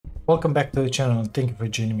Welcome back to the channel and thank you for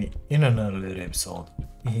joining me in another episode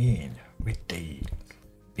in retail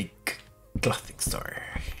big clothing store.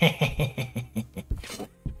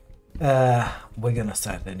 We're gonna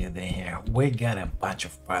start a new day here. We got a bunch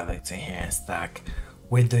of products in here in stock.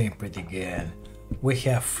 We're doing pretty good. We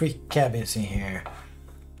have 3 cabins in here.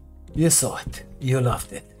 You saw it, you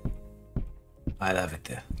loved it. I love it.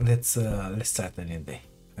 Let's start a new day.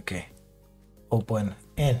 Okay, open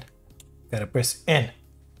N. Gotta press N.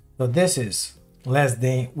 So this is last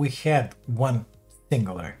day. We had one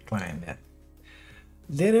singular client that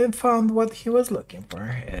didn't find what he was looking for.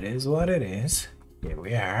 It is what it is. Here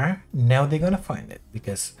we are. Now they're gonna find it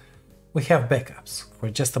because we have backups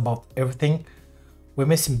for just about everything. We're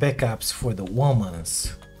missing backups for the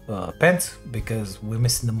woman's pants because we're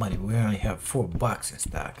missing the money. We only have $4 in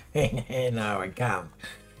stock in our account.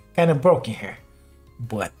 Kind of broken here,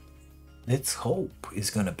 but let's hope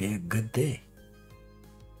it's gonna be a good day.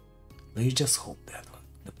 Let's just hope that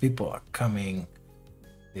the people are coming.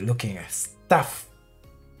 They're looking at stuff.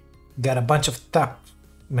 Got a bunch of stuff,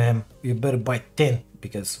 man. You better buy 10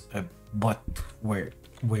 because I bought way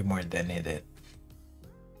more than needed.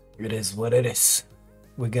 It is what it is.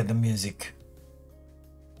 We got the music.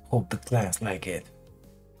 Hope the clients like it.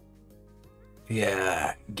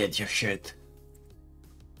 Yeah, get your shirt.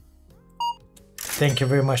 Thank you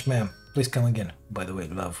very much, ma'am. Please come again. By the way,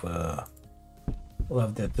 love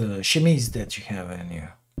that chemise that you have in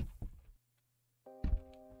here.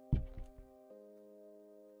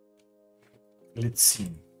 Let's see.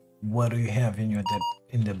 What do you have in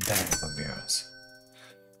the bag of yours?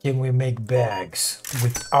 Can we make bags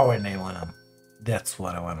with our name on them? That's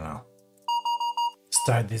what I want to know.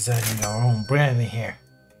 Start designing our own brand in here.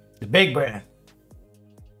 The big brand.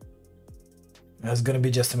 That's gonna be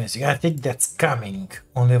just amazing. I think that's coming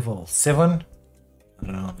on level 7. I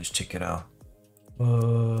don't know, let's check it out.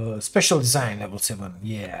 Special design level 7.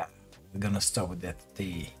 Yeah, we're gonna start with that.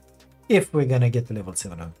 If we're gonna get to level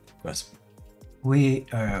 7, of course. We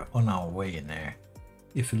are on our way in there.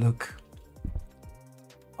 If you look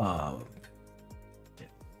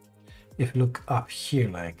up here,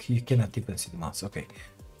 like you cannot even see the mouse. Okay,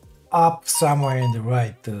 up somewhere in the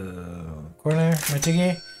right corner,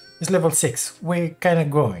 Majigi is level 6. We're kind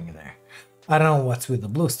of growing there. I don't know what's with the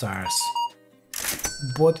blue stars,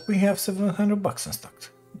 but we have $700 in stock.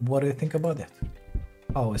 What do you think about that?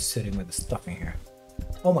 I was sitting with the stuff in here.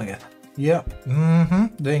 Oh my god. Yeah.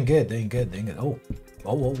 Doing good. Oh.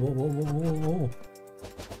 Whoa.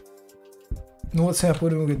 What's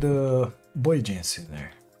happening with the boy jeans in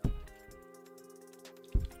there?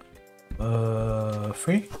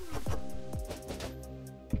 3.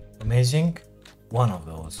 Amazing. 1 of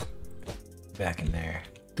those back in there.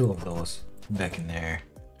 2 of those back in there.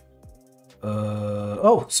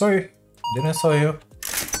 Oh, sorry, didn't saw you.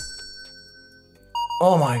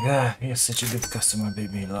 Oh my god, you're such a good customer,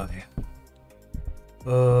 baby. Love you.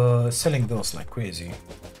 Selling those like crazy.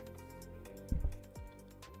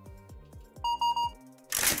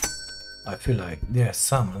 I feel like there's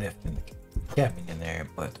some left in the cabin in there,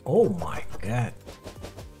 but oh my god,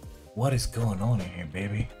 what is going on in here,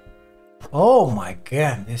 baby? Oh my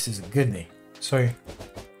god, this is a good day. Sorry,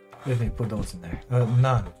 let me put those in there.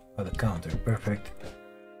 None on the counter. Perfect.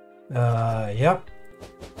 Yep.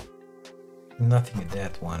 Nothing in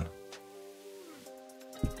that one.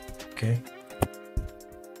 Okay.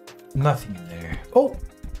 Nothing in there. Oh,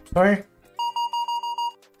 sorry.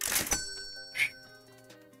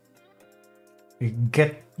 You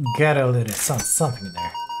get a little something in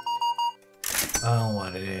there. I don't know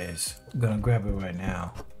what it is. I'm gonna grab it right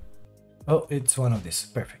now. Oh, it's one of these.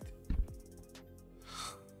 Perfect.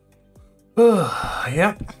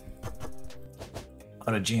 Yep.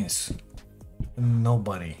 Other jeans.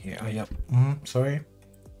 Nobody here. Oh, yep. Sorry.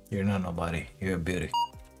 You're not nobody. You're a beauty.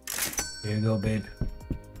 Here you go, babe.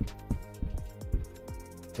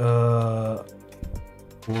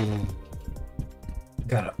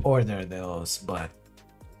 Gotta order those, but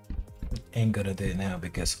ain't gonna do it now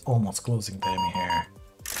because almost closing time here.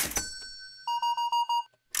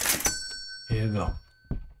 Here you go.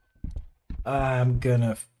 I'm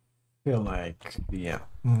gonna feel like, yeah.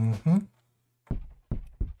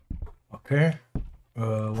 Okay.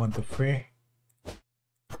 1, 2, 3.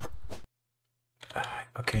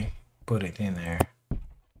 Okay, put it in there.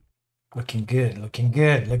 Looking good. Looking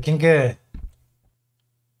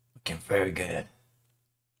very good.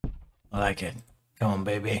 I like it. Come on,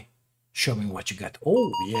 baby. Show me what you got.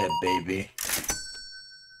 Oh yeah, baby.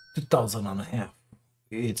 2,500.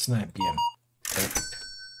 It's 9 p.m. Perfect.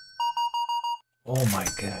 Oh my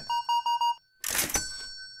god.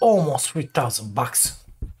 Almost $3,000.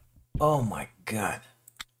 Oh my god.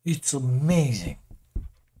 It's amazing.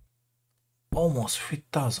 Almost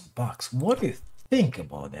 3,000 bucks. What do you think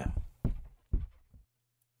about that?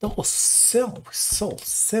 Those sell, we sold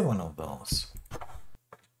 7 of those.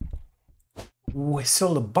 We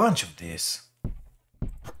sold a bunch of these.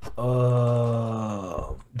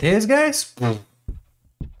 These guys?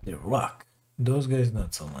 They rock. Those guys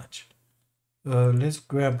not so much. Let's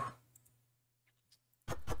grab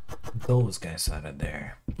those guys out of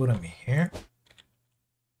there. Put them in here.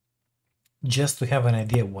 Just to have an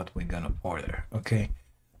idea what we're gonna order, okay?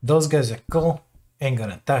 Those guys are cool. Ain't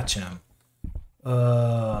gonna touch them.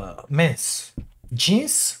 Men's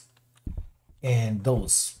jeans and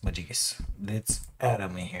those majigis. Let's add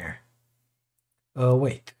them in here.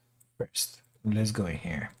 Wait. First, let's go in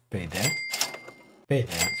here. Pay that. Pay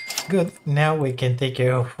that. Good. Now we can take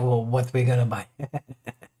care of what we're gonna buy.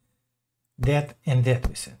 That and that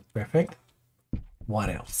we said. Perfect. What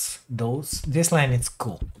else? This line is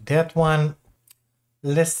cool. That one,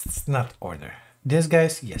 let's not order. These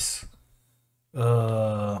guys, yes.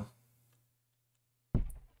 Well,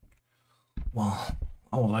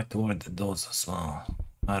 I would like to order those as well.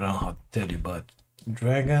 I don't know how to tell you, but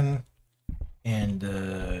dragon and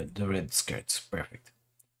the red skirts, perfect.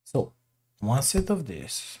 So one set of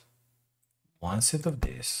this, one set of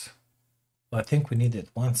this. I think we needed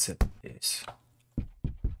one set of this.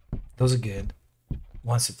 Those are good.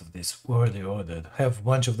 One set of this. We already ordered. Have a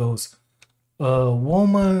bunch of those.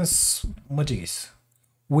 Woman's majigis.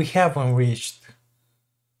 We haven't reached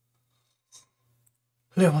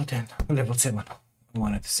level 10, level 7. I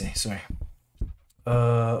wanted to say, sorry.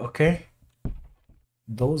 Okay.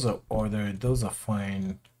 Those are ordered. Those are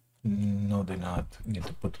fine. No, they're not. Need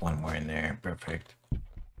to put one more in there. Perfect.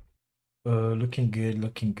 Looking good,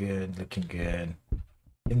 looking good, looking good.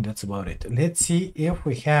 I think that's about it. Let's see if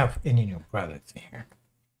we have any new products in here.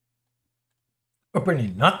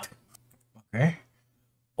 Opening nut. Okay.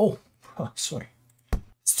 Oh, sorry.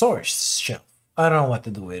 Storage shelf. I don't know what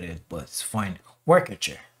to do with it, but it's fine. Worker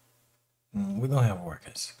chair. We don't have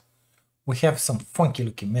workers. We have some funky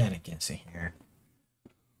looking mannequins in here.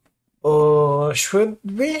 Should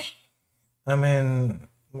we? I mean,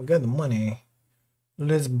 we got the money.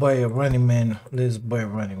 Let's buy a running man. Let's buy a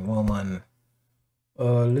running woman.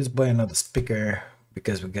 Let's buy another speaker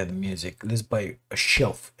because we got the music. Let's buy a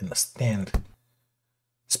shelf and a stand.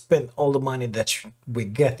 Spend all the money that we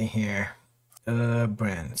get in here.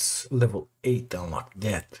 Brands. Level 8 unlock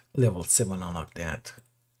that. Level 7 unlock that.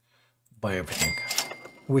 Buy everything.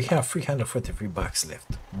 We have 343 bucks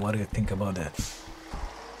left. What do you think about that?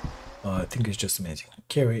 I think it's just amazing.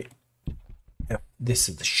 Carry. This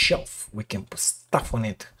is the shelf. We can put stuff on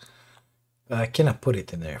it. I cannot put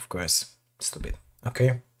it in there, of course. Stupid.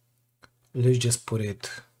 Okay. Let's just put it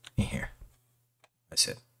in here. I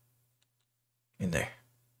said. In there.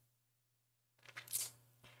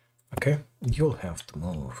 Okay. You'll have to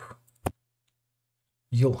move.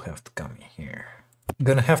 You'll have to come in here.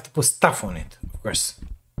 Gonna have to put stuff on it, of course.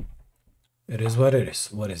 It is what it is.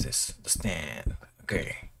 What is this? The stand.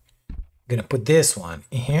 Okay. Gonna put this one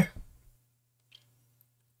in here.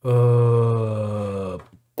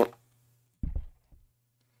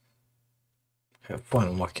 Have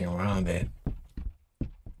fun walking around it.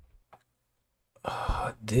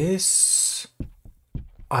 This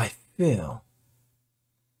I feel.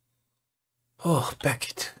 Oh,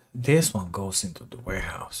 Beckett. This one goes into the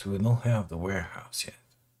warehouse. We don't have the warehouse yet.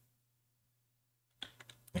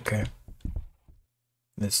 Okay.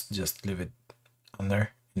 Let's just leave it on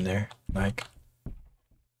there, in there, like.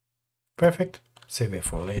 Perfect. Save it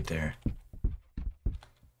for later.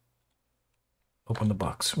 Open the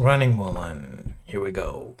box. Running woman. Here we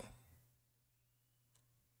go.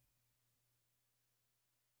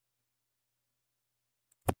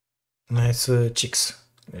 Nice chicks.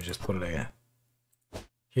 Let's just put it like that.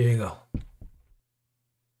 Here you go.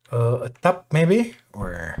 A top maybe?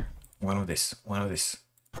 Or one of this. One of this.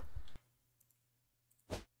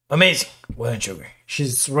 Amazing. Well and sugar.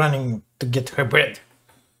 She's running to get her bread.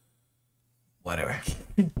 Whatever.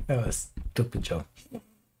 That was a stupid joke.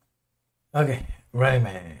 Okay. Running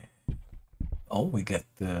man. Oh, we got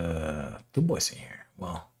two boys in here.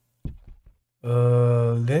 Well.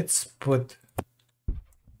 Let's put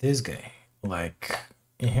this guy like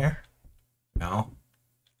in here. No.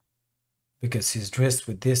 Because he's dressed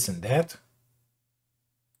with this and that.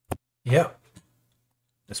 Yep.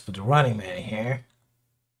 Let's put the running man in here.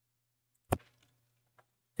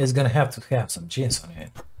 He's gonna have to have some jeans on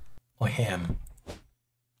it. On him.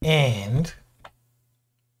 And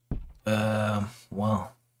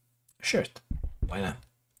well, shirt. Why not?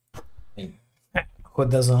 And who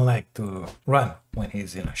doesn't like to run when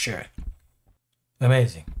he's in a shirt?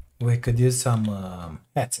 Amazing. We could use some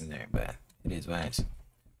hats in there, but it is what it is.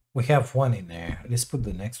 We have one in there. Let's put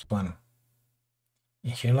the next one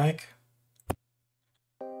in here, like.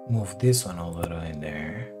 Move this one a little in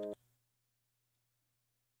there.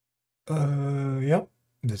 Yep,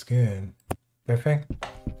 that's good. Perfect.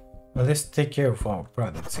 Well, let's take care of our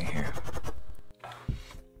products in here.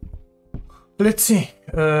 Let's see.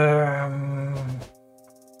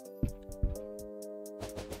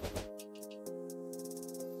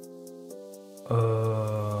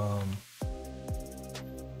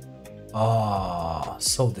 Oh,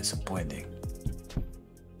 so disappointing.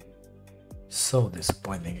 So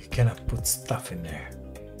disappointing. You cannot put stuff in there.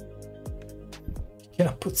 You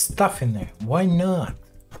cannot put stuff in there. Why not?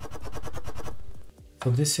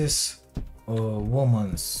 So this is a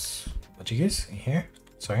woman's what you guess in here?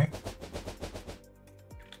 Sorry.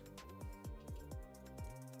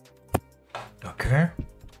 Okay.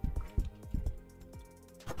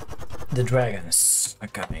 The dragons are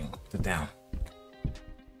coming to town.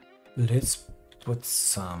 Let's put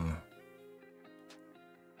some.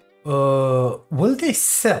 Will they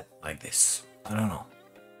sell like this? I don't know.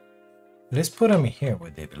 Let's put them in here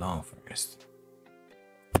where they belong first.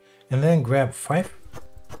 And then grab 5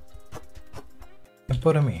 and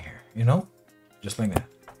put them in here, you know? Just like that.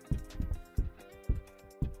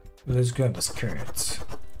 Let's grab the skirts.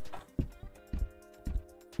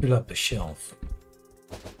 Fill up the shelf.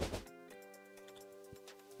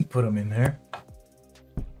 Put them in there.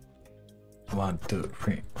 1, 2,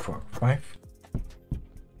 3, 4, 5.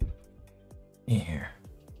 In here.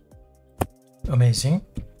 Amazing.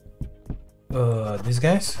 These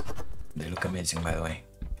guys, they look amazing, by the way.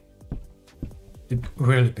 They're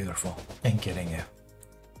really beautiful and getting you.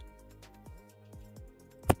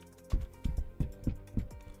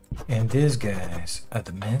 And these guys are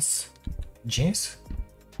the men's jeans,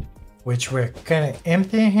 which were kind of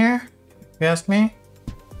empty in here, if you ask me.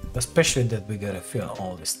 Especially that we gotta fill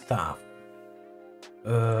all this stuff.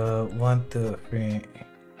 1, 2, 3.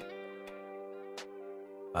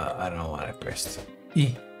 I don't know what I pressed.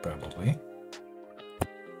 E, probably.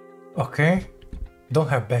 Okay. Don't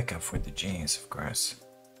have backup for the jeans, of course.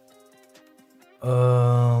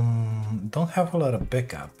 Don't have a lot of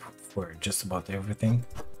backup for just about everything.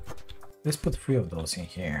 Let's put 3 of those in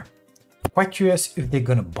here. Quite curious if they're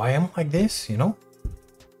gonna buy them like this, you know?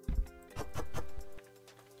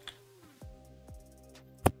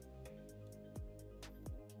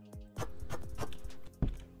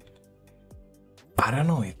 I don't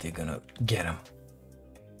know if they're gonna get them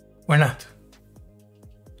or not.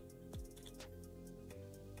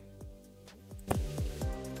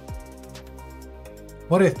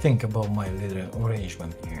 What do you think about my little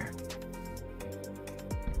arrangement here?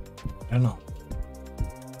 I don't know.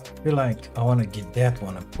 I feel like I want to get that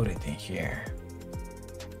one and put it in here.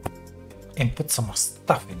 And put some more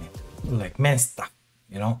stuff in it. Like men's stuff,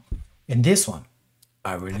 you know? And this one,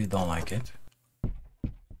 I really don't like it.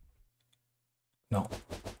 No.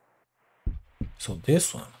 So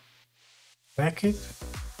this one, pack it,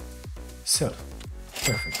 sell it.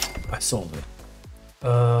 Perfect. I sold it.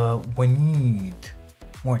 We need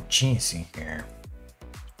more jeans in here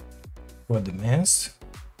for the men's.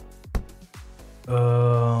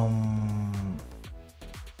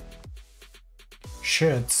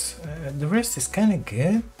 Shirts. The rest is kind of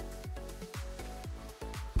good.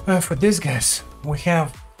 For these guys, we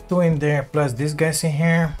have 2 in there plus these guys in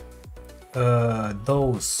here.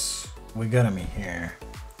 Those we got them in here,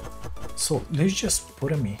 so let's just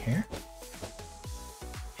put them in here.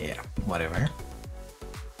 Yeah, whatever.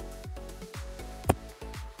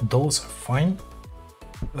 Those are fine.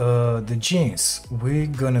 The jeans, we're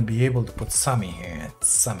gonna be able to put some in here and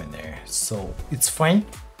some in there, so it's fine.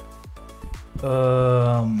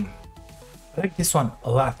 I like this one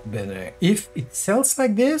a lot better. If it sells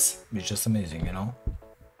like this, it's just amazing, you know.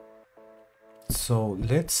 So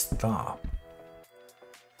let's stop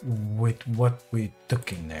with what we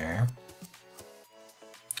took in there.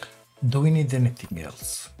 Do we need anything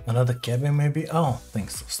else? Another cabin maybe? I don't think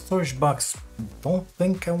so. Storage box, don't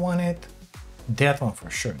think I want it. That one for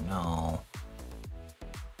sure, no.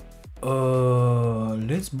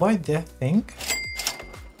 Let's buy that thing.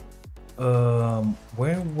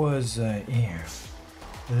 Where was I here?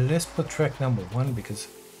 Let's put track number 1 because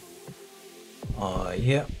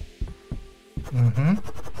yeah.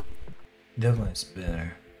 That one's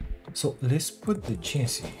better. So let's put the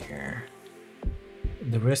jeans in here.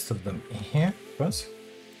 The rest of them in here first.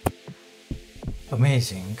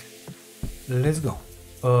 Amazing. Let's go.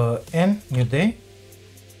 And new day.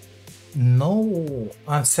 No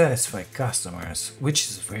unsatisfied customers, which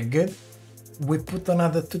is very good. we put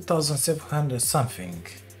another 2,700 something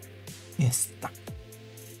in stock.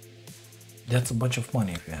 That's a bunch of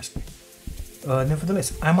money if you ask me.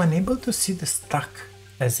 Nevertheless, I'm unable to see the stock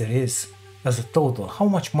as it is, as a total, how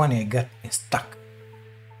much money I got in stock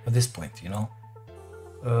at this point, you know.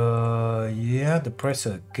 Yeah, the price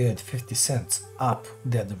is good, 50 cents up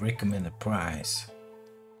than the recommended price.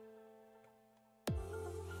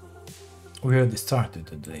 We already started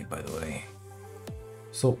today, by the way,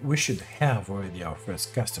 so we should have already our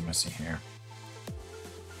first customers in here.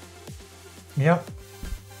 Yep,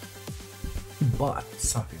 bought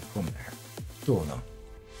something from there, 2 of them.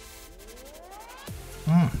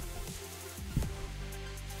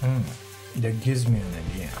 That gives me an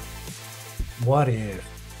idea. What if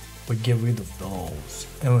we get rid of those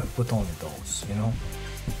and we put only those, you know?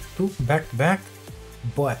 2 back to back,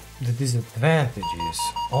 but the disadvantage is,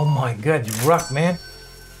 oh my god, you rock, man!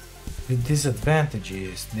 The disadvantage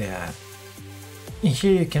is that in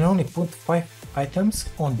here you can only put 5 items,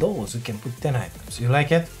 on those you can put 10 items. You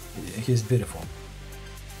like it? He's beautiful.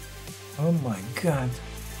 Oh my god,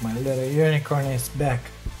 my little unicorn is back.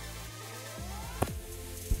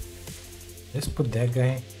 Let's put that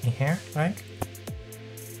guy in here, right?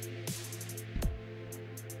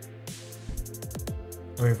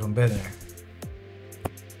 Or even better.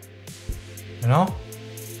 You know?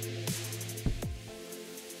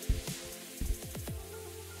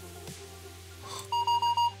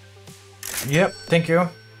 Yep, thank you.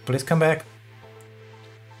 Please come back.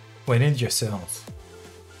 We need your cells.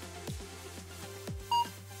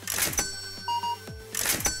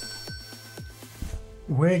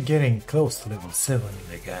 We're getting close to level 7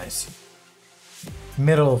 here, guys.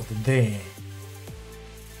 Middle of the day.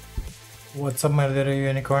 What's up, my little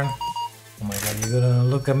unicorn? Oh my god, you're gonna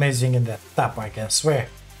look amazing in that top, I can swear.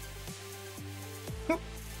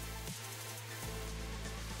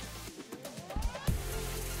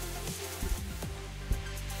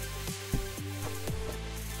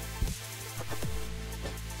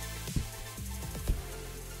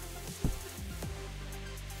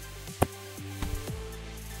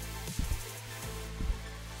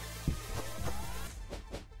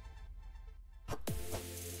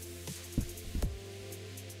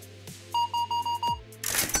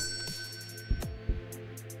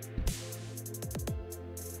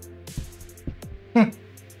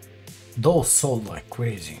 Those sold like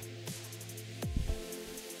crazy.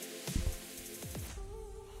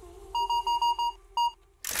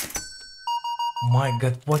 My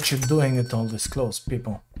god, what you doing with all this clothes,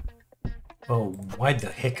 people? Oh, why the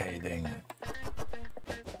heck are you doing that?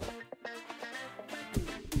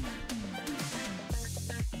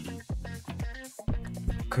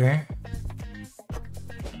 Okay.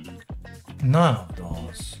 None of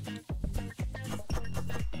those.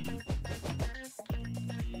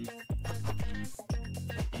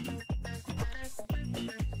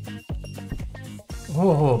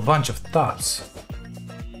 Oh, a bunch of tops.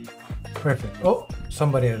 Perfect. Oh,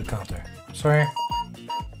 somebody at the counter. Sorry.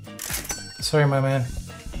 Sorry, my man.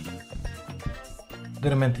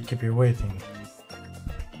 Didn't mean to keep you waiting.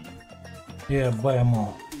 Yeah, buy them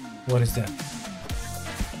all. What is that?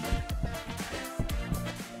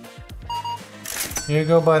 Here you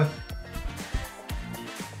go, bud.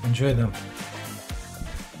 Enjoy them.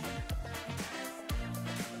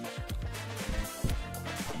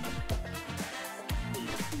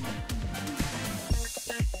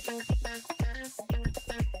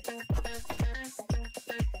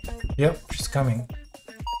 Yep, she's coming.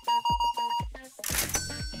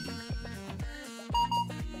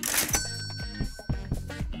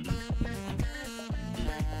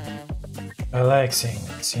 I like seeing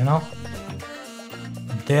this, you know?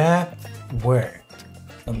 That worked.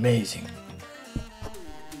 Amazing.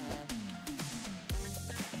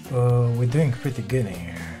 We're doing pretty good in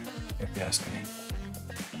here, if you ask me.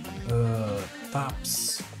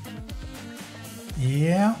 Tops.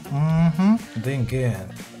 Yeah, doing good.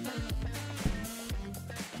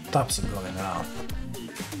 Tops are going up.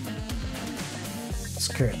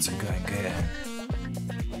 Skirts are going good.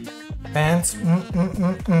 Pants?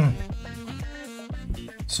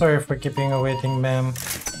 Sorry for keeping you waiting, ma'am.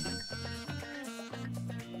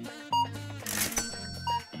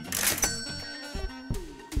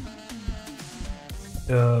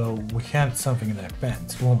 We had something in their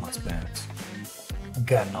pants, woman's pants.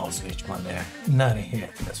 God knows which one there. Not in here,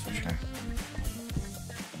 that's for sure.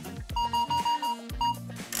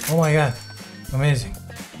 Oh my god, amazing.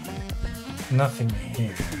 Nothing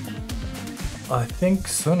here. I think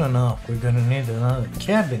soon enough we're gonna need another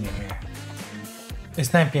cabin here.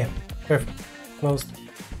 It's 9 PM. Perfect. Closed.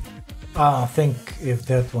 I don't think if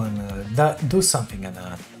that one do something or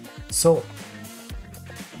not. So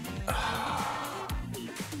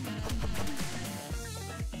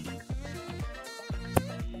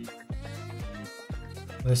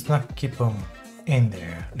Let's not keep them in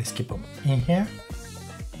there. Let's keep them in here.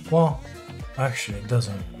 Well, actually, it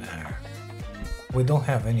doesn't matter. We don't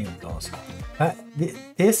have any of those.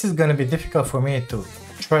 This is gonna be difficult for me to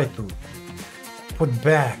try to put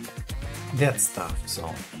back that stuff.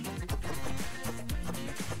 So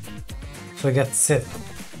I got set.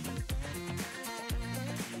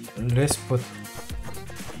 Let's put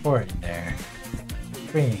 4 in there,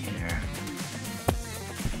 3 in here.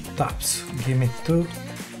 Tops, give me 2.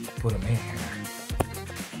 Put them in here.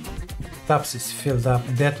 Tops is filled up.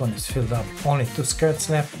 That one is filled up. Only 2 skirts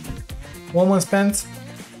left. Woman's pants.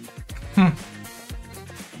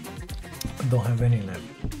 Don't have any left.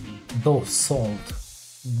 Those sold.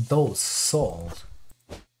 Those sold.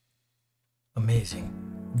 Amazing.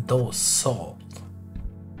 Those sold.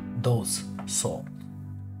 Those sold.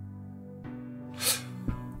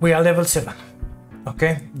 We are level 7.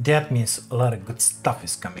 Okay, that means a lot of good stuff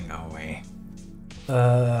is coming our way.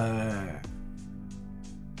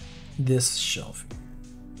 This shelf.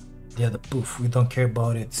 The other poof, we don't care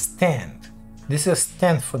about it. Stand. This is a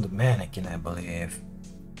stand for the mannequin, I believe.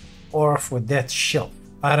 Or for that shelf.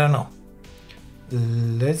 I don't know.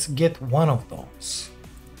 Let's get one of those.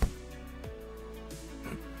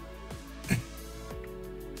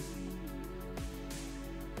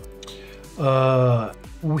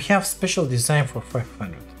 We have special design for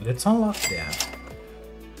 500. Let's unlock that.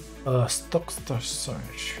 Stock star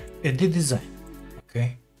search. Edit design.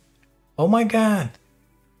 Okay. Oh my god.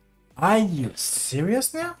 Are you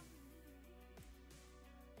serious now?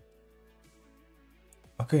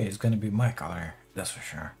 Okay, it's gonna be my color, that's for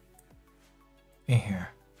sure. In here.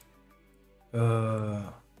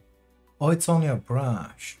 Oh, it's only a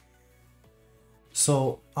brush.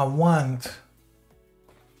 So I want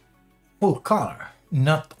full color,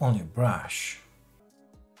 not only brush.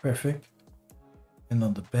 Perfect. And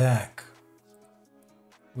on the back,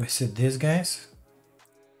 we set these guys.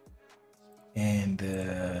 And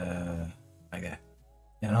like that,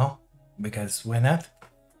 you know, because why not?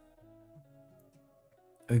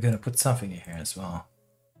 We're gonna put something in here as well.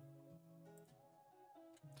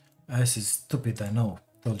 This is stupid, I know.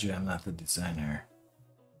 Told you I'm not a designer.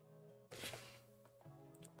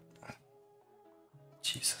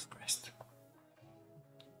 Jesus Christ.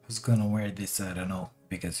 Who's gonna wear this? I don't know,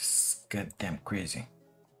 because it's goddamn crazy.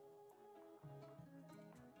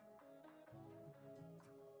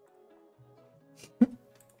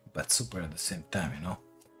 But super at the same time, you know.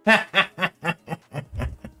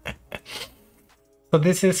 So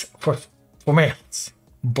this is for males,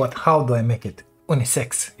 but how do I make it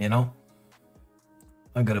unisex, you know?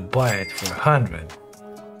 I'm gonna buy it for 100.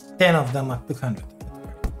 10 of them at 200.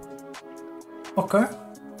 Okay.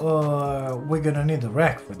 We're gonna need a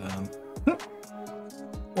rack for them.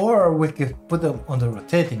 Or we could put them on the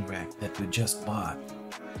rotating rack that we just bought.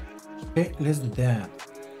 Okay, let's do that.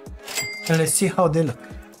 And let's see how they look.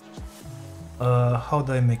 How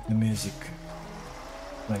do I make the music?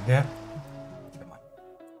 Like that? Come on.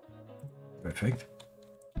 Perfect.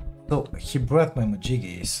 So he brought my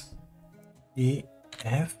majiggies. E,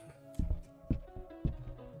 F.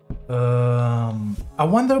 I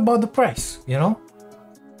wonder about the price, you know?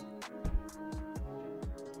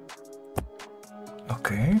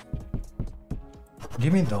 Okay.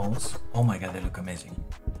 Give me those. Oh my god, they look amazing.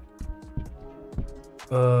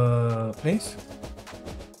 Please?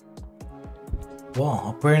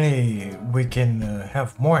 Wow, apparently we can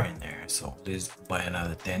have more in there, so let's buy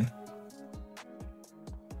another 10.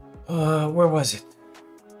 Where was it?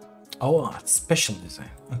 Oh, it's special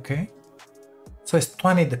design, okay. So it's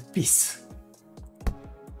 20 the piece.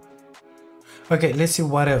 Okay, let's see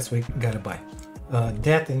what else we gotta buy.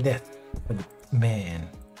 That and that for the man.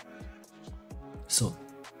 So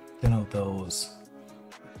 10 of those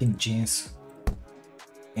pink jeans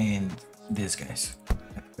and these guys.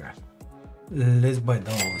 Let's buy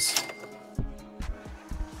those.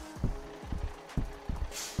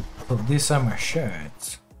 So these are my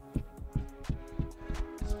shirts.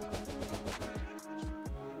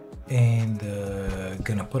 And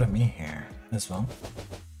gonna put them in here as well.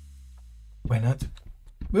 Why not?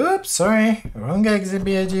 Oops, sorry, wrong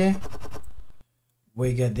exhibit.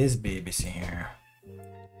 We got these babies in here.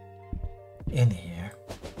 In here.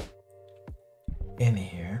 In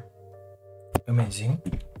here. Amazing.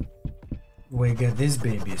 We got these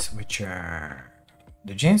babies, which are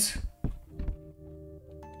the jeans.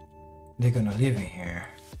 They're gonna live in here.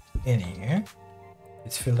 In here.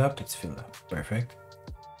 It's filled up, it's filled up. Perfect.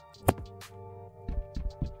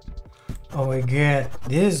 Oh, we get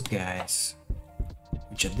these guys.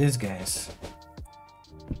 Which are these guys?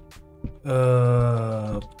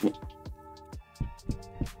 And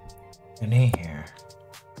in here.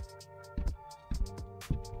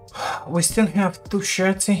 We still have 2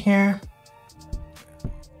 shirts in here.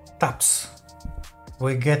 Tops.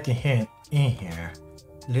 We get in here.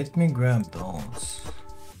 Let me grab those.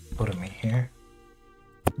 Put them in here.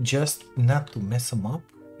 Just not to mess them up,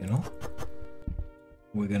 you know?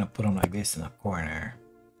 We're gonna put them like this in a corner.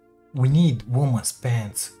 We need women's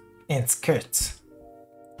pants and skirts.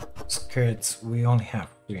 Skirts, we only have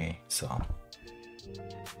 3, so.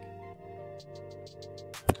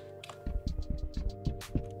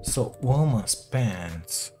 So, women's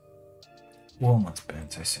pants, I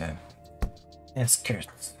said, and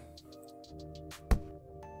skirts.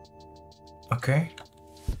 Okay,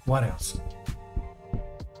 what else?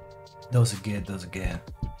 Those are good, those are good.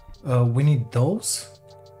 We need those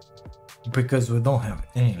because we don't have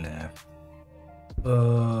any left.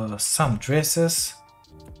 Some dresses,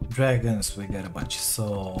 dragons, we got a bunch,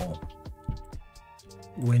 so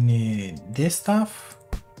we need this stuff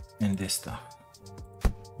and this stuff.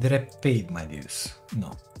 Did I pay my dues?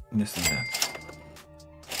 No, this is that.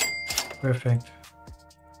 Perfect.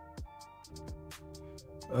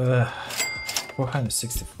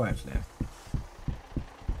 465 left.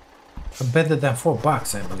 Better than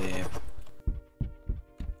 $4, I believe.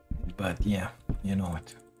 But yeah, you know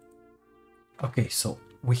it. Okay, so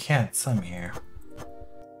we had some here.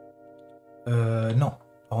 No,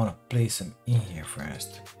 I want to place them in here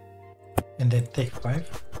first. And then take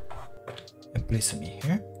 5 and place them in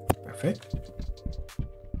here. Perfect.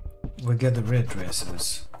 We got the red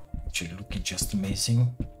dresses, which are looking just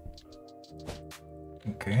amazing.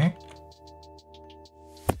 Okay.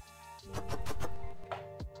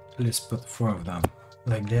 Let's put 4 of them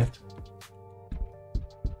like that.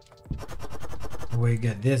 We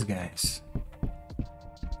got these guys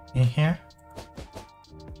in here.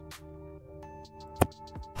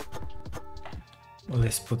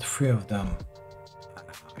 Let's put 3 of them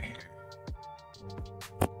over here.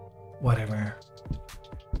 Whatever.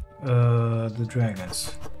 The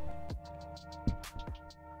dragons.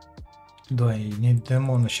 Do I need them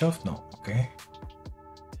on the shelf? No. Okay.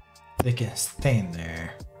 They can stay in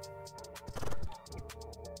there.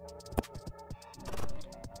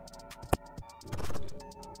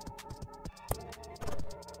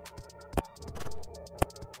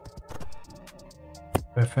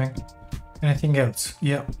 Perfect. Anything else?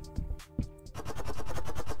 Yeah.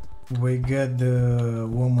 We got the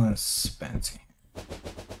woman's pants.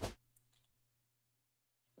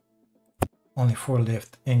 Only 4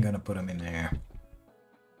 left. Ain't gonna put them in there.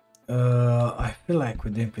 I feel like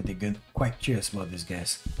we're doing pretty good. Quite curious about these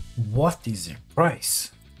guys. What is their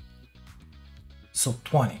price? So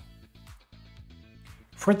 20.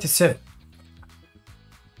 47.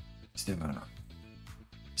 Still going on.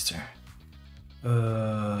 Is there?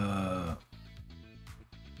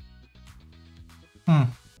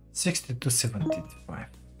 60 to 75.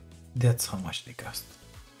 That's how much they cost.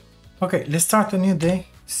 Okay, let's start a new day.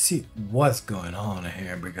 See what's going on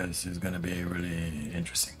here because it's gonna be really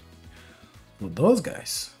interesting. So those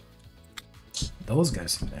guys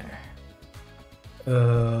in there.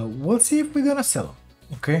 We'll see if we're gonna sell them.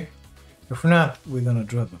 Okay, if not, we're gonna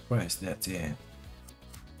drop the price. That's it.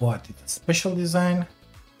 But it's a special design.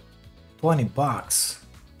 $20.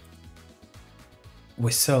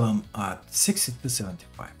 We sell them at 60 to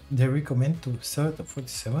 75. They recommend to sell it at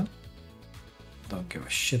 47. Don't give a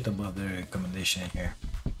shit about the recommendation here.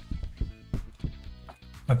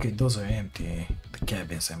 Okay, those are empty. The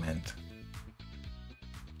cabins I meant.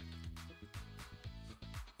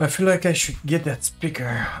 I feel like I should get that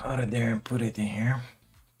speaker out of there and put it in here.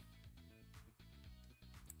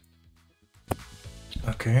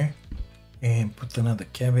 Okay. And put another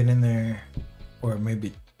cabin in there. Or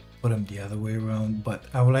maybe put them the other way around. But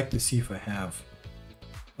I would like to see if I have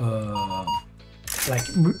like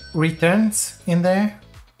returns in there.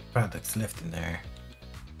 Products left in there.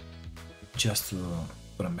 Just to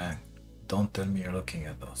put them back. Don't tell me you're looking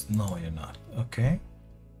at those. No, you're not. Okay.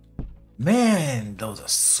 Man, those are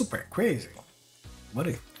super crazy. What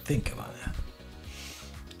do you think about that?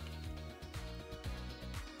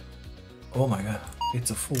 Oh my god,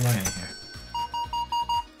 it's a full line here.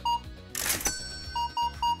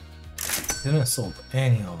 Didn't sold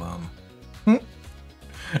any of them.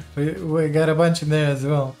 we got a bunch in there as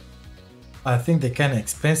well. I think they're kind of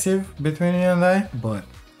expensive between you and I, but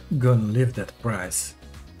gonna leave that price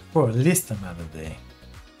for at least another day.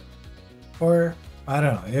 Or I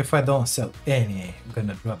don't know, if I don't sell any, I'm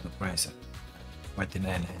gonna drop the price at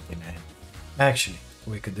 $49.99. Actually,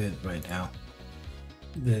 we could do it right now.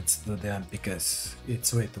 Let's do that because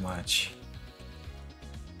it's way too much.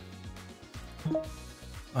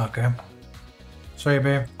 Okay. Sorry,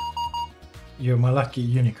 babe. You're my lucky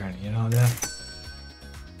unicorn, you know that?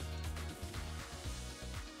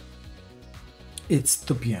 It's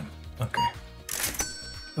 2 p.m. Okay.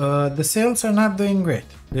 The sales are not doing great.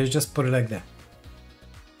 Let's just put it like that.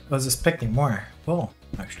 I was expecting more. Oh,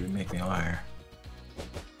 actually make me a liar.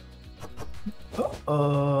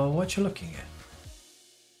 What you looking at?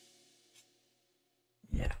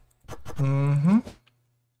 Yeah. Mm-hmm.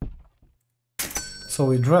 So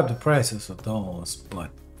we dropped the prices of those, but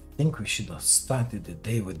I think we should have started the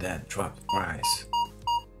day with that dropped price.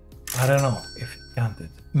 I don't know if it counted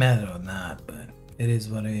matter or not, but it is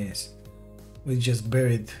what it is. We just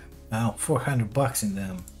buried now $400 in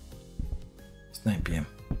them. It's 9 p.m.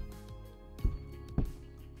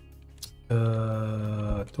 2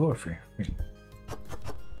 or 3?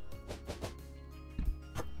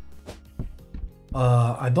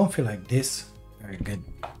 I don't feel like this very good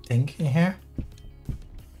thing in here.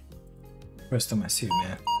 First time I see it,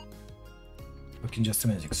 man. Looking just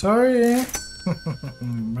amazing. Sorry.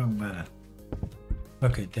 Wrong button.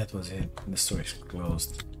 Okay, that was it. The store is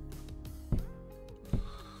closed.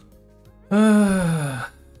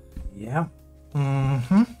 Yeah.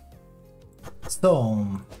 So,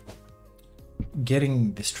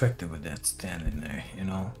 getting distracted with that standing there, you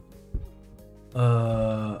know.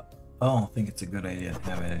 I don't think it's a good idea to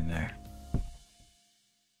have it in there.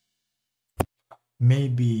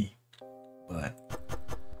 Maybe, but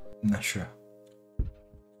I'm not sure.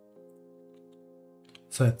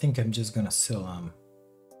 So I think I'm just gonna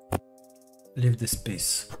leave the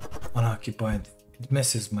space unoccupied. It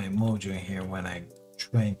messes my mojo in here when I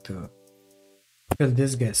trying to fill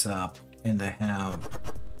these guys up and I have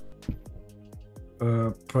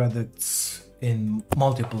products in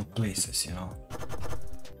multiple places, you know.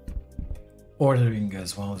 Ordering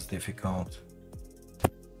as well is difficult.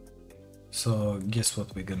 So guess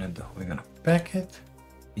what we're gonna do? We're gonna pack it,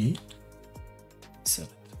 sell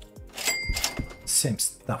it. Same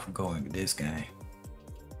stuff going with this guy.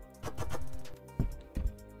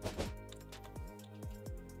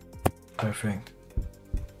 Perfect.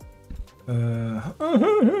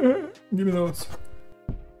 Give me those.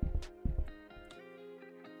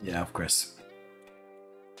 Yeah, of course.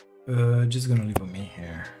 Just gonna leave them in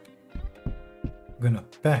here. Gonna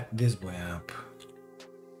pack this boy up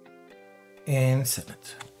and sell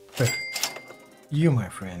it. Perfect. You, my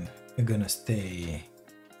friend, are gonna stay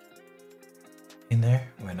in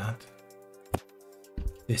there. Why not?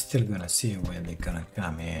 They're still gonna see when they're gonna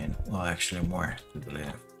come in. Well, actually more to the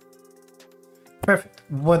left. Perfect.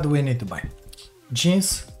 What do we need to buy?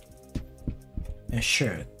 Jeans, a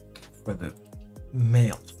shirt for the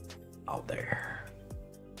male out there.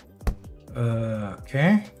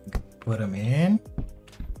 Okay, put them in.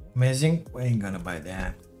 Amazing. We ain't gonna buy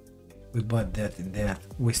that. We bought that and that.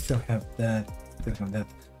 We still have that. Still have that.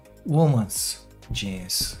 Woman's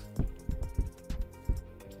jeans.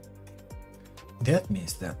 That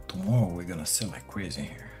means that tomorrow we're gonna sell like crazy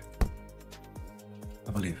here.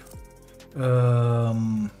 I believe. I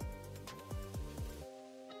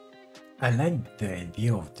like the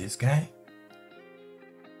idea of this guy,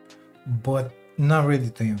 but not ready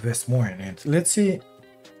to invest more in it. Let's see.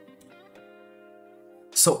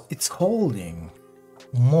 So it's holding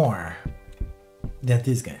more than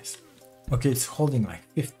these guys. Okay, it's holding like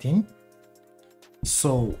 15.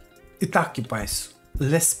 So it occupies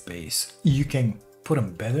less space. You can put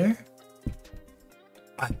them better.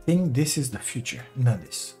 I think this is the future, not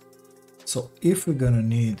this. So if we're gonna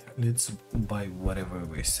need, let's buy whatever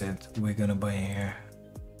we said we're gonna buy here.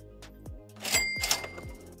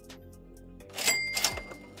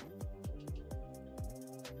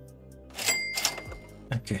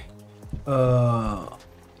 Okay.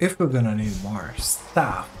 If we're gonna need more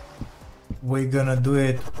stuff, we're gonna do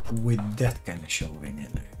it with that kind of shelving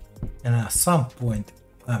in there. And at some point,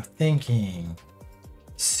 I'm thinking,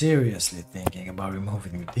 seriously thinking about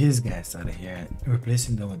removing these guys out of here and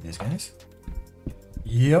replacing them with these guys.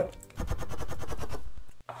 Yep.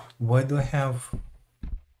 Why do I have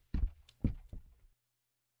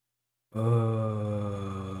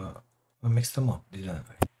I mixed them up, didn't I?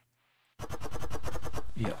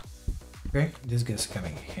 Yeah. Okay, this guy's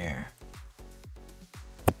coming here.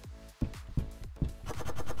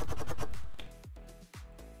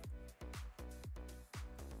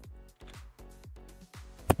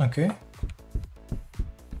 Okay.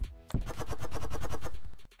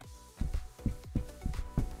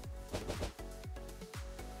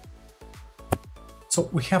 So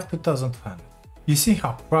we have 2,500. You see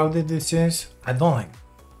how crowded this is? I don't like it.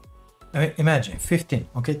 I mean, imagine 15,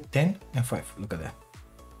 okay, 10 and 5. Look at that.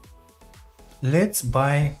 Let's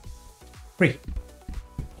buy 3.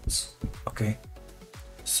 Okay.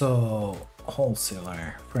 So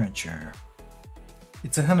wholesaler furniture.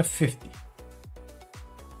 It's 150.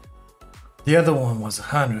 The other one was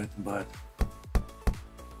 100, but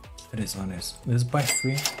it is honest. Let's buy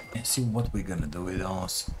 3 and see what we're gonna do with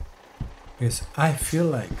those. Because I feel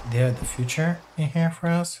like they are the future in here for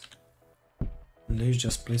us. Let's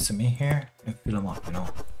just place them in here and fill them up, you know.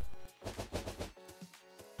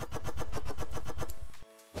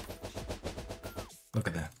 Look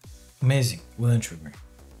at that. Amazing. Wooden trigger.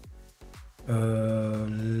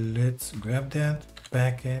 Let's grab that,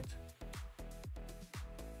 pack it.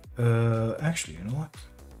 Actually, you know what?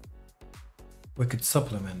 We could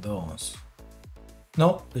supplement those.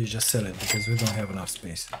 No, let's just sell it because we don't have enough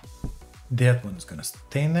space. That one's gonna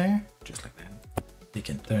stay in there, just like that. They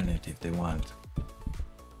can turn it if they want.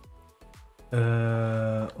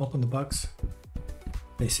 Open the box,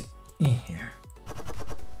 place it in here.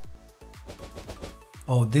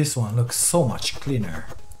 Oh, this one looks so much cleaner.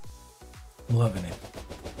 Loving it.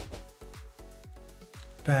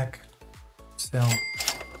 Pack, sell,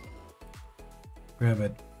 grab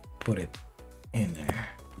it, put it in there.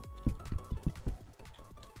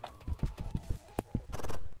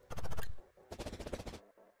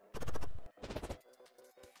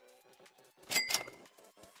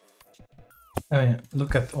 I mean,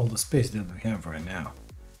 look at all the space that we have right now.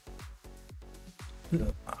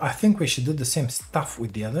 I think we should do the same stuff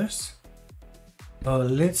with the others.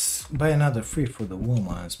 Let's buy another 3 for the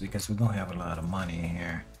women's because we don't have a lot of money in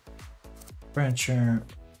here. Furniture.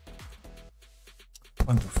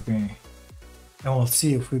 1, 2, 3. And we'll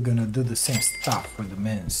see if we're gonna do the same stuff for the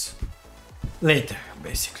men's later,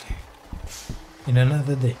 basically. In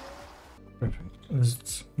another day. Perfect.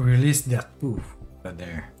 Let's release that poof right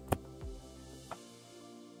there.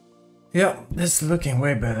 Yeah, this is looking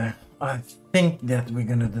way better. I think that we're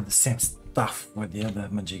gonna do the same stuff with the other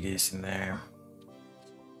Majigas in there.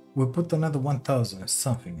 We put another 1000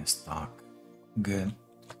 something in stock. Good.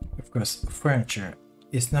 Of course, furniture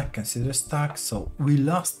is not considered stock, so we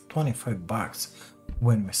lost 25 bucks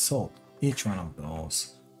when we sold each one of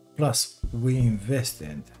those. Plus, we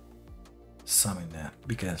invested some in that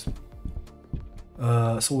because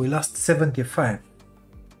so we lost 75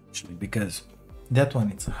 actually because that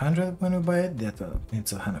one it's 100 when we buy it, that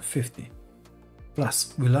it's 150.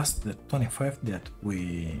 Plus, we lost the 25 that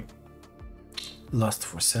we lost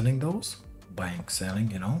for selling those, buying,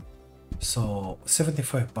 selling, you know. So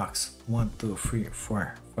 75 bucks, 1, 2, 3,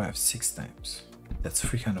 4, 5, 6 times. That's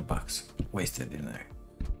 300 bucks wasted in there.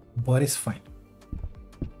 But it's fine.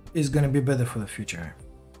 It's gonna be better for the future,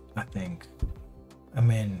 I think. I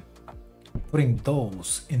mean, putting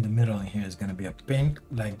those in the middle in here is gonna be a pain.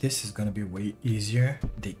 Like this is gonna be way easier.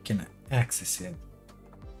 They can access it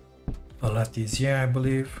a lot easier, I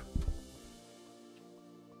believe.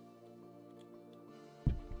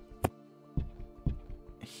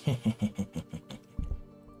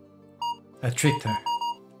 I tricked her.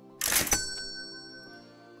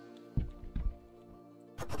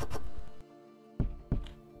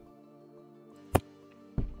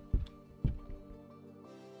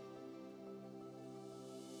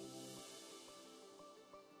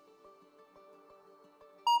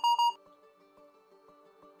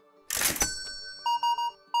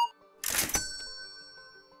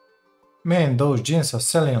 Man, those jeans are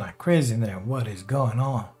selling like crazy in there. What is going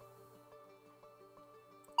on?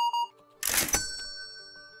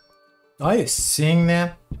 Are you seeing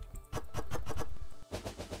that?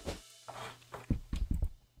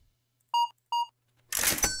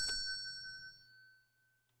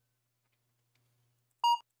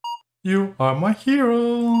 You are my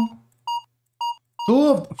hero.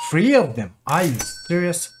 3 of them. Are you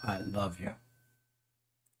serious? I love you.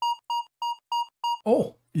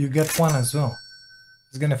 Oh, you get one as well.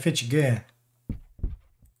 It's gonna fit you good.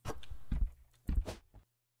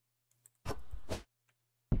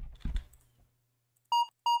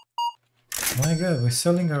 My god, we're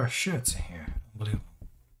selling our shirts in here. Unbelievable.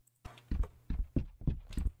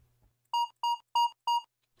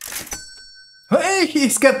 Hey,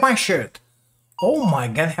 he's got my shirt. Oh my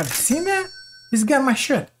god, have you seen that? He's got my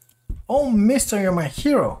shirt. Oh, mister, you're my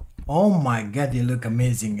hero. Oh my god, you look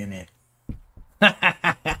amazing in it.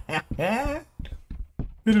 I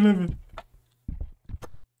love it.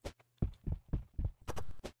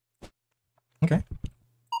 Okay.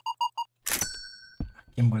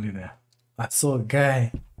 I can't believe that. I saw a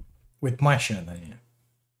guy with my shirt on here.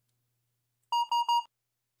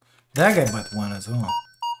 That guy bought one as well.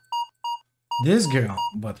 This girl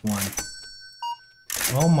bought one.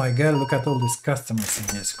 Oh my god, look at all these customers in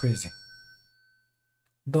here. It's crazy.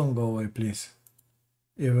 Don't go away, please.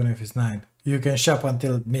 Even if it's 9. You can shop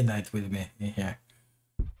until midnight with me in here.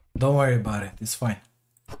 Don't worry about it. It's fine.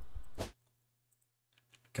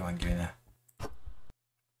 Come on, give me that.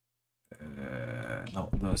 No,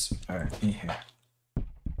 those are in here.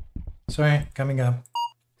 Sorry, coming up.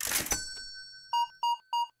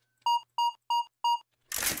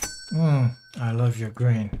 I love your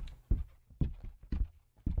green.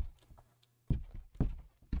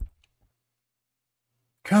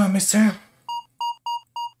 Come on, mister.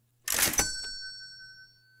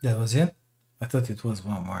 That was it? I thought it was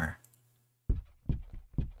one more.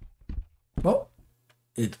 Oh,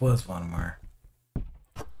 it was one more.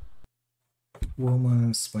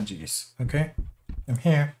 Woman's Majigis. Okay, I'm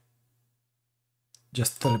here.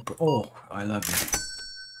 Just teleport. Oh, I love you.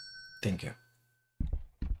 Thank you.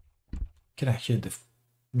 Can I hear the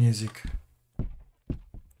music?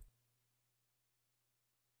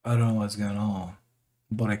 I don't know what's going on,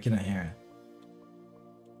 but I cannot hear it.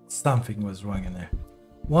 Something was wrong in there.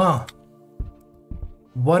 Wow.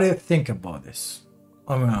 What do you think about this?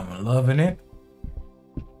 I mean, I'm loving it.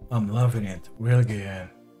 I'm loving it. Real good.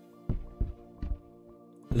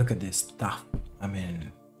 Look at this stuff. I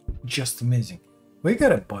mean, just amazing. We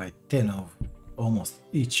gotta buy 10 of almost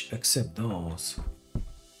each except those.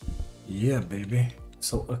 Yeah, baby.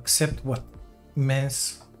 So except what?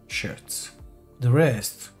 Men's shirts. The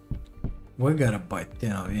rest, we gotta buy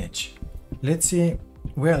 10 of each. Let's see.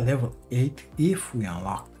 We are level 8 if we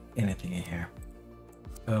unlock anything in here.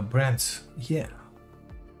 Brands, yeah.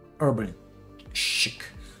 Urban chic.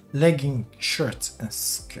 Legging shirts and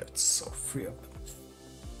skirts. So 3 of them.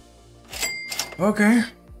 Okay.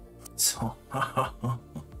 So,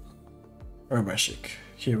 urban chic.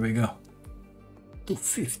 Here we go.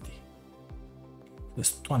 250.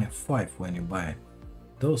 There's 25 when you buy it.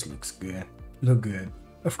 Those looks good. Look good.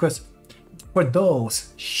 Of course, for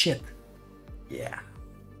those, shit. Yeah.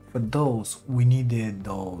 For those, we needed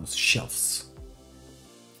those shelves.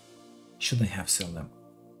 Shouldn't have sold them.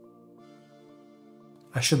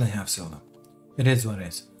 I shouldn't have sold them. It is what it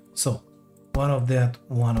is. So, one of that,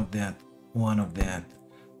 one of that, one of that,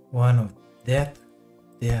 one of that,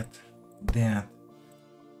 that.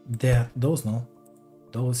 Those no.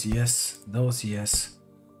 Those yes. Those yes.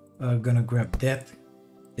 Gonna grab that.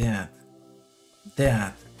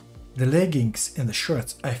 The leggings and the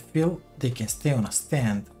shirts, I feel they can stay on a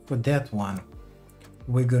stand. For that one,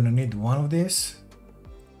 we're gonna need one of these.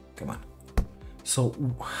 Come on. So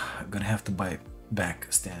I'm gonna have to buy back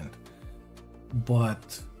a stand.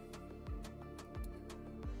 But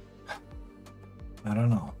I don't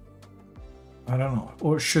know.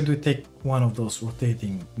 Or should we take one of those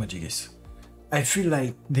rotating majigis? I feel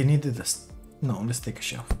like they needed a... No, let's take a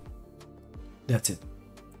shelf. That's it.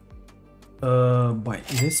 But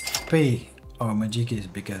let's pay our majigis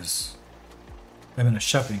because I'm in a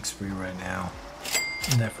shopping spree right now.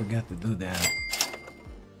 And I forgot to do that.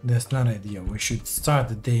 That's not ideal. We should start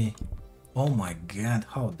the day. Oh my god,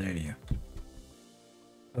 how dare you.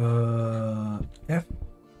 F,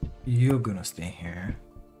 you're gonna stay here.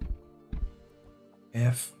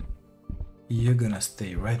 F, you're gonna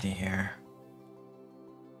stay right in here.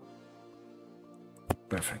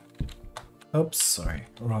 Perfect. Oops, sorry,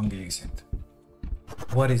 wrong exit.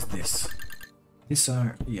 What is this? These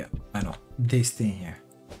are, yeah, I know, they stay here.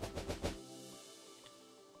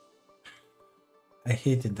 I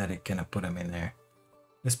hated that I cannot put them in there.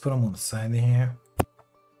 Let's put them on the side in here.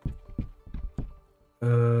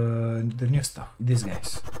 The new stuff, these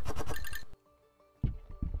guys.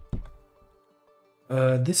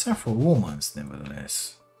 These are for women's,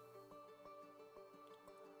 nevertheless.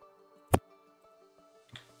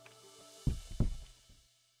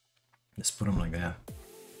 Let's put them like that.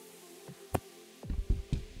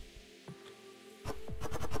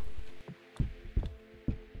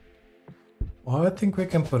 Well, I think we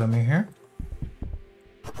can put them in here.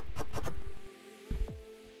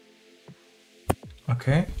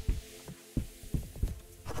 Okay.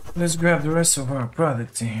 Let's grab the rest of our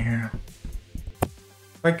products in here.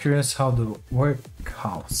 Quite curious how the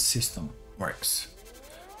warehouse system works.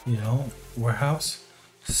 You know, warehouse.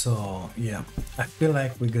 So yeah, I feel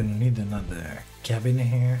like we're gonna need another cabin in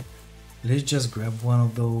here. Let's just grab one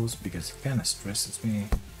of those because it kind of stresses me.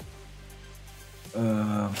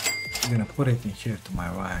 I'm gonna put it in here to my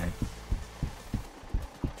right.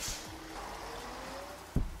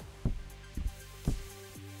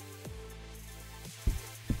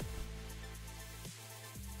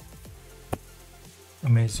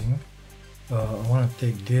 Amazing. I want to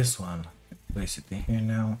take this one, place it in here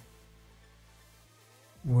now.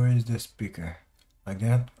 Where is the speaker? Like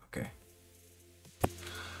that? Okay.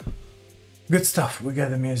 Good stuff. We got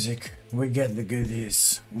the music. We get the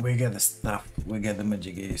goodies. We got the stuff. We got the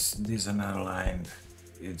majigis. These are not aligned.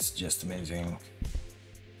 It's just amazing.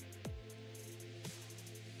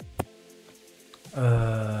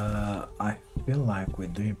 I feel like we're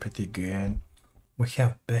doing pretty good. We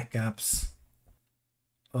have backups.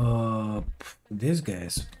 These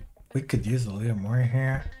guys, we could use a little more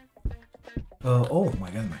here. Oh my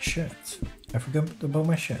god, my shirts. I forgot about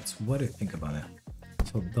my shirts. What do you think about that?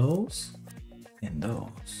 So those and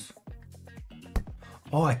those.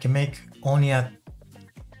 Oh, I can make only at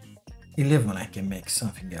 11. I can make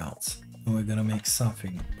something else. And we're gonna make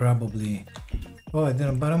something probably. Oh, I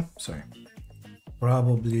didn't bottom. Sorry.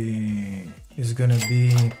 Probably is gonna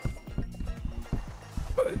be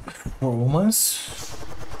for women,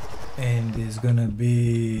 and it's gonna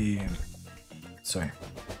be. Sorry.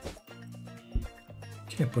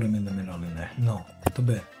 Can't put them in the middle in there. No, too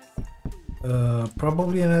bad.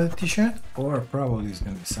 Probably another t-shirt, or probably it's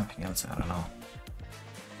gonna be something else. I don't know.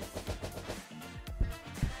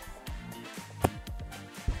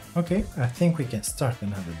 Okay, I think we can start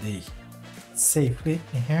another day safely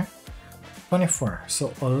in here. 24,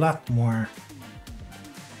 so a lot more,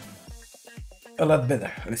 a lot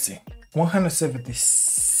better. Let's see,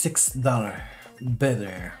 $176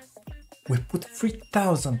 better. We put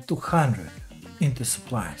 3,200 into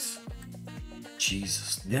supplies.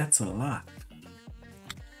 Jesus, that's a lot.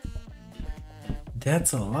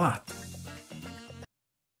 That's a lot.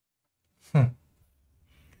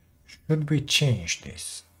 Should we change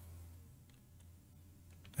this?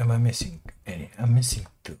 Am I missing any? I'm missing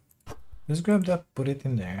 2. Let's grab that, put it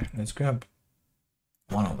in there. Let's grab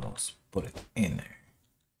one of those, put it in there.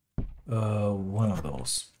 One of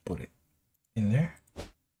those, put it in there.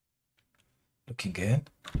 Looking good.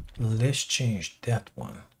 Let's change that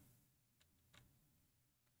one.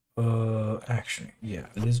 Actually, yeah,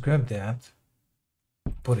 let's grab that,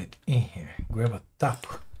 put it in here. Grab a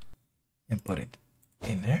top and put it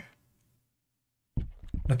in there.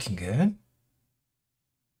 Looking good.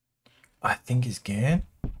 I think it's good.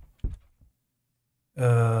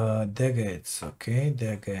 That guy, it's okay.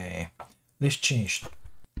 That guy, let's change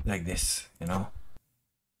like this, you know.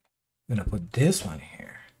 I'm gonna put this one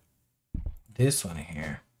here, this one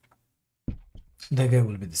here. That guy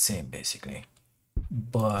will be the same basically,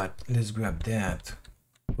 but let's grab that,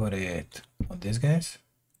 put it on these guys,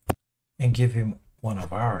 and give him one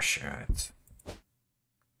of our shirts.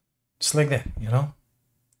 Just like that, you know.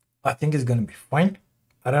 I think it's gonna be fine.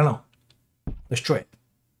 I don't know. Let's try it.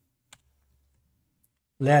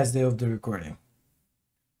 Last day of the recording.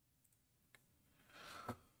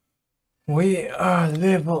 We are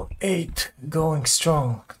level 8, going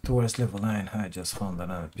strong towards level 9. I just found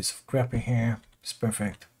another piece of crap in here. It's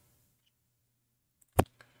perfect.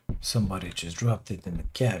 Somebody just dropped it in the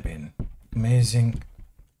cabin. Amazing.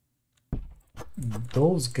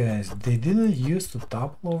 Those guys, they didn't used to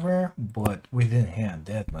topple over, but we didn't have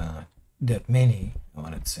that many, I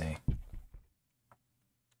wanted to say.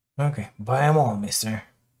 Okay, buy them all, mister.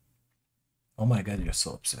 Oh my god, you're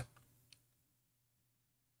so upset.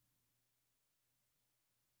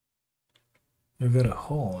 You got a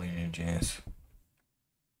hole in your jeans.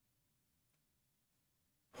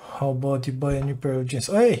 How about you buy a new pair of jeans?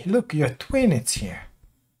 Oh, hey, look, your twin, it's here.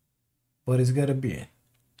 But it's got a beard.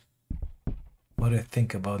 What do you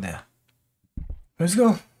think about that? Let's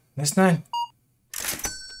go. That's 9.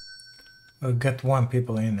 I got 1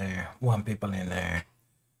 people in there. 1 people in there.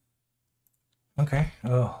 Okay.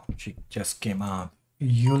 Oh, she just came out.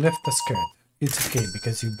 You left the skirt. It's okay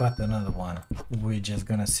because you bought another one. We're just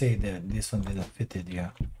gonna say that this one didn't fit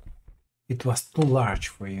you. It was too large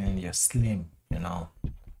for you and you're slim, you know.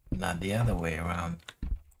 Not the other way around.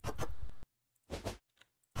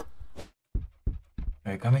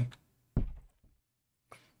 Are you coming?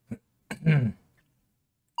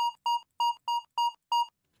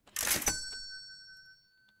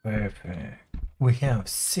 Perfect. We have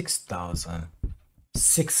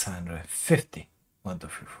 6,650. 1, 2, 3,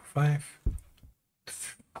 4, 5.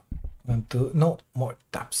 1, 2. No more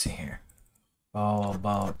taps in here. How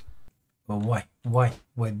about? Well, why? Why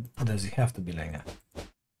does it have to be like that?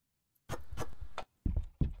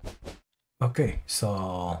 Okay,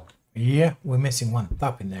 so yeah, we're missing 1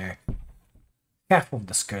 top in there. Half of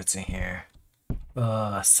the skirts in here.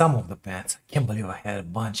 Some of the pants. I can't believe I had a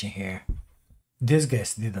bunch in here. These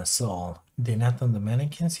guys didn't sold. They're not on the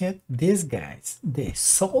mannequins yet. These guys, they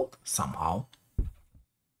sold somehow.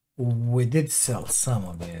 We did sell some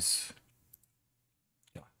of this.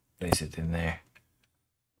 Place it in there.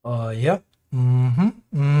 Yep.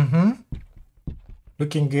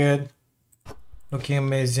 Looking good. Looking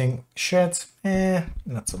amazing. Shirts,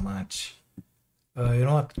 not so much. You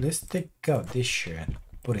know what? Let's take out this shirt.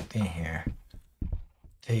 Put it in here.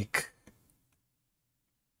 Take.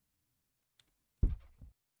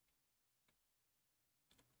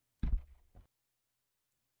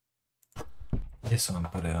 this one,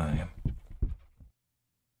 put it on him.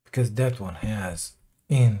 Because that one has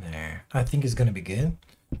in there. I think it's gonna be good.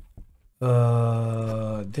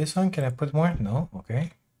 This one, can I put more? No?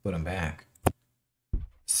 Okay. Put them back.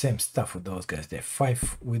 Same stuff with those guys. They're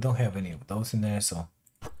 5. We don't have any of those in there, so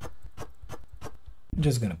I'm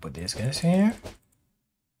just gonna put these guys here.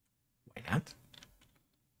 Why not?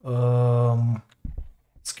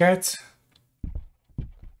 Skirts.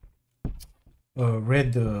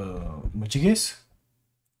 Red majigis.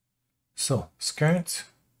 So skirts,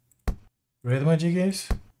 red majigis.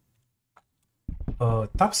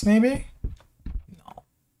 Tops maybe? No.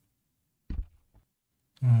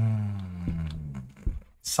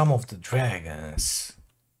 Some of the dragons.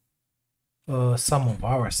 Some of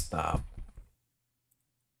our stuff.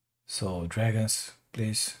 So dragons,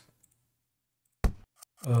 please.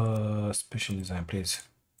 Special design, please.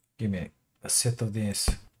 Give me a set of this.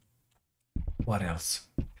 What else?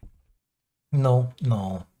 No.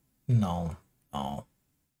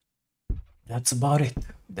 That's about it.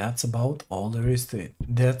 That's about all there is to it.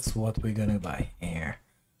 That's what we're gonna buy here.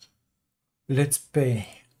 Let's pay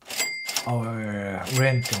our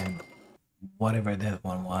rent and whatever that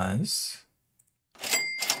one was.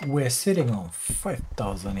 We're sitting on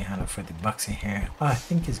 5,840 bucks in here. I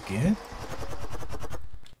think it's good.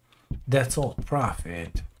 That's all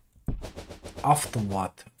profit after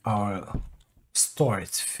what our store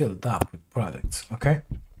is filled up with products. Okay,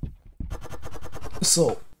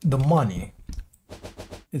 so the money,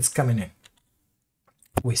 it's coming in.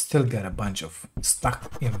 We still got a bunch of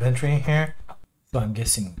stock inventory in here, so I'm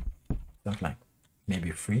guessing something like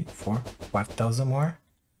maybe 3, 4, 5,000 more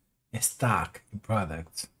in stock in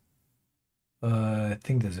products. I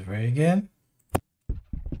think that's very good.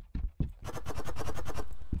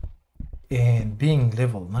 And being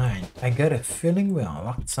level 9, I got a feeling we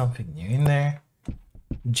unlocked something new in there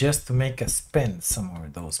just to make us spend some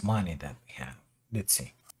of those money that we have. Let's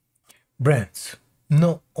see. Brands.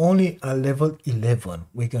 Not only at level 11,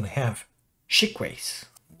 we're gonna have chic race,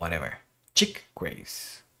 whatever. Chic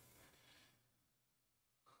race.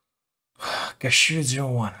 Cashier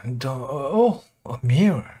 01. Oh, a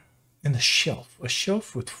mirror and a shelf. A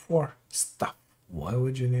shelf with 4 stuff. Why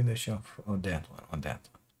would you need a shelf on that one? On that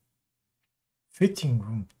one. Fitting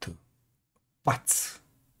room 2. Pots.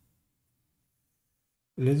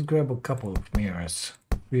 Let's grab a couple of mirrors.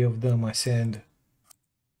 3 of them I said.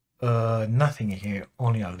 Nothing here,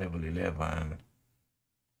 only at level 11.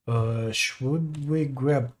 Should we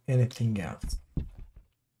grab anything else?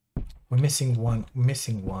 We're missing one,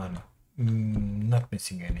 not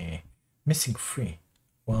missing any, missing 3.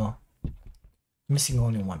 Well, missing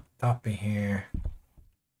only 1 top in here.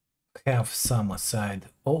 Have some aside.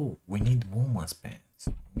 Oh, we need woman's pants.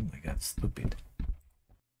 Oh my god, stupid.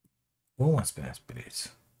 Woman's pants, please.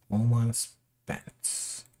 Woman's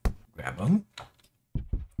pants. Grab them.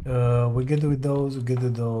 We're good with those, good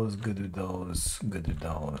with those, good with those, good with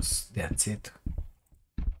those. That's it.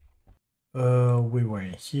 We were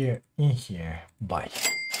in here, buy.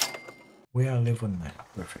 We are level 9,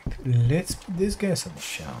 perfect. Let's put these guys on the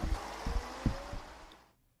shelf.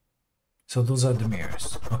 So those are the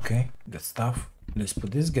mirrors, okay, good stuff. Let's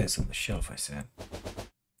put these guys on the shelf, I said.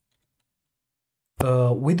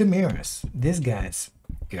 With the mirrors, these guys,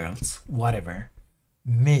 girls, whatever,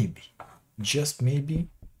 maybe, just maybe,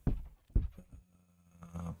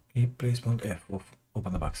 placement F of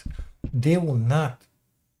open the box. They will not.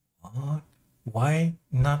 What? Why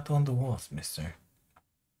not on the walls, mister?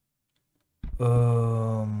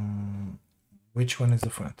 Which one is the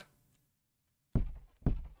front?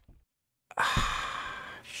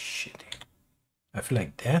 Shit. I feel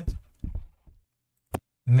like that.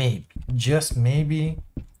 Maybe, just maybe,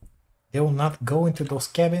 they will not go into those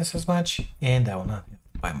cabins as much, and I will not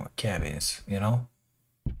buy more cabins, you know?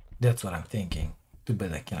 That's what I'm thinking. Too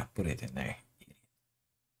bad I cannot put it in there.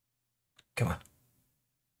 Come on.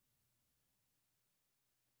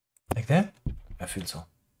 Like that? I feel so.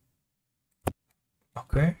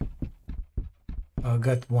 Okay. I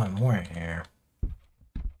got one more in here.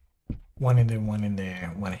 One in there, one in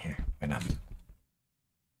there, one in here. Why not?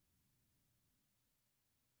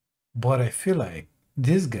 But I feel like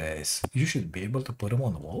these guys, you should be able to put them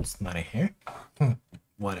on the walls, not in here.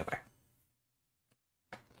 Whatever.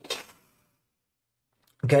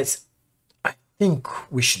 Guys, I think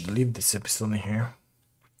we should leave this episode in here.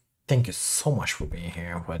 Thank you so much for being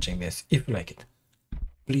here watching this. If you like it,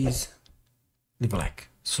 please leave a like.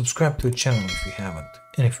 Subscribe to the channel if you haven't.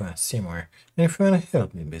 And if you want to see more. And if you want to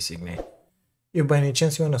help me, basically. If by any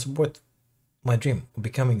chance you want to support my dream of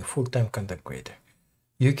becoming a full-time content creator,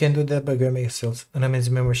 you can do that by grabbing yourselves an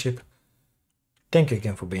amazing membership. Thank you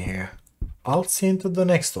again for being here. I'll see you into the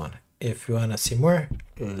next one. If you want to see more,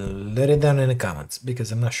 let it down in the comments,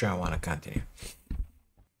 because I'm not sure I want to continue.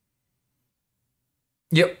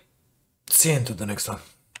 Yep. See you into the next one.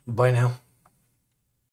 Bye now.